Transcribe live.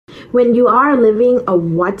When you are living a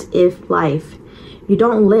what-if life, you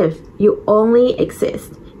don't live, you only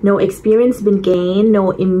exist. No experience been gained,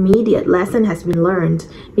 no immediate lesson has been learned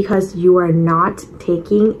because you are not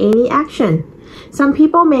taking any action. Some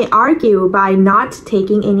people may argue by not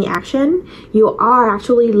taking any action, you are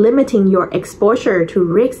actually limiting your exposure to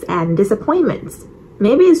risks and disappointments.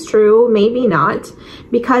 Maybe it's true, maybe not,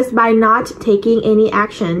 because by not taking any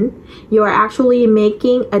action, you are actually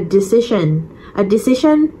making a decision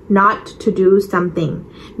not to do something,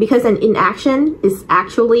 because an inaction is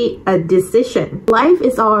actually a decision. Life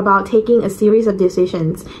is all about taking a series of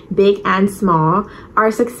decisions, big and small. Our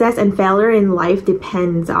success and failure in life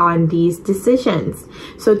depends on these decisions.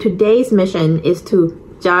 So today's mission is to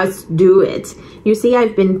just do it. You see,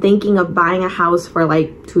 I've been thinking of buying a house for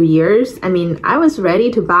like 2 years. I mean, I was ready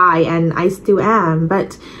to buy and I still am,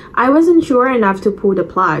 but I wasn't sure enough to pull the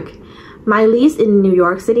plug. My lease in New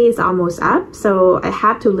York City is almost up, so I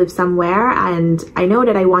have to live somewhere, and I know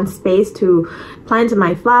that I want space to plant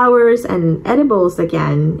my flowers and edibles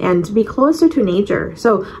again and to be closer to nature.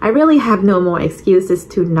 So I really have no more excuses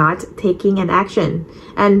to not taking an action.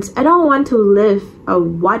 And I don't want to live a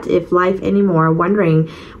what-if life anymore, wondering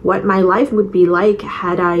what my life would be like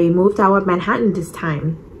had I moved out of Manhattan this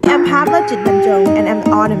time. I'm Pavla Jitmanjong, and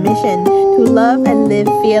I'm on a mission to love and live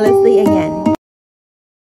fearlessly again.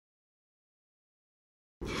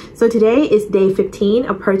 So today is day 15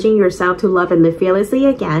 of purging yourself to love and live fearlessly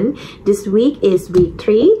again. This week is week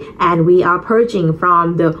 3 and we are purging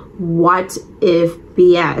from the what if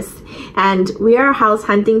BS. And we are house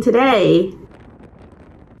hunting today.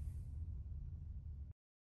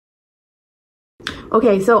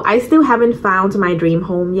 Okay, so I still haven't found my dream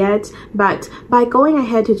home yet, but by going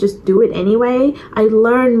ahead to just do it anyway, I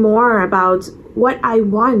learn more about what I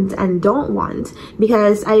want and don't want,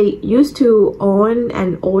 because I used to own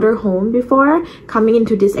an older home before. Coming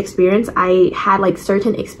into this experience, I had like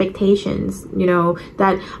certain expectations, you know,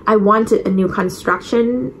 that I wanted a new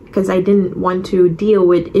construction because I didn't want to deal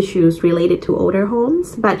with issues related to older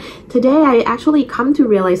homes. But today I actually come to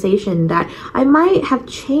realization that I might have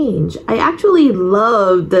changed. I actually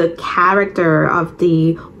love the character of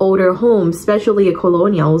the older homes, especially the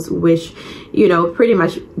colonials, which, you know, pretty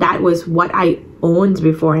much that was what I owned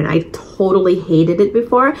before and I totally hated it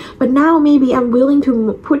before. But now maybe I'm willing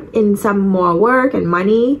to put in some more work and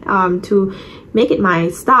money to make it my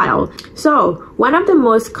style. So one of the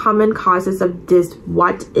most common causes of this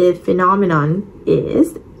what if phenomenon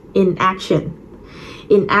is inaction.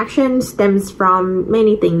 Inaction stems from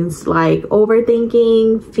many things like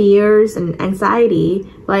overthinking, fears, and anxiety.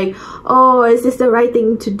 Like, oh, is this the right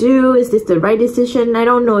thing to do? Is this the right decision? I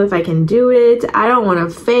don't know if I can do it. I don't want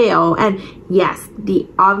to fail. And yes, the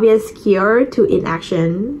obvious cure to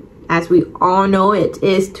inaction, as we all know it,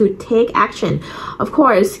 is to take action. Of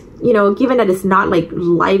course, you know, given that it's not like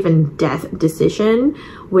life and death decision,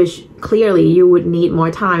 which clearly you would need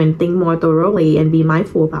more time and think more thoroughly and be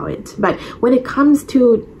mindful about it. But when it comes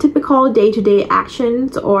to typical day-to-day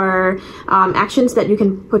actions or actions that you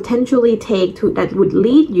can potentially take that would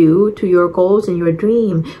lead you to your goals and your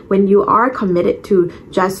dream, when you are committed to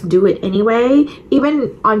just do it anyway,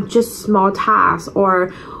 even on just small tasks,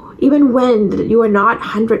 or even when you are not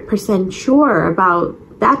 100% sure about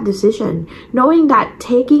that decision, knowing that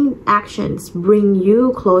taking actions bring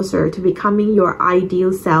you closer to becoming your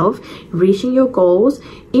ideal self, reaching your goals,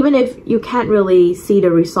 even if you can't really see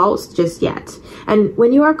the results just yet. And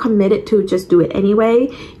when you are committed to just do it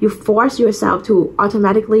anyway, you force yourself to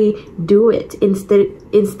automatically do it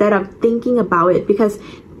instead of thinking about it, because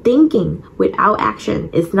thinking without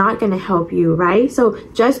action is not going to help you, right? So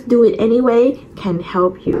just do it anyway can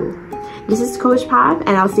help you. This is Coach Pav,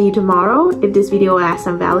 and I'll see you tomorrow. If this video adds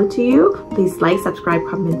some value to you, please like, subscribe,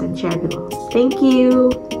 comment, and share below. Thank you.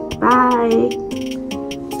 Bye.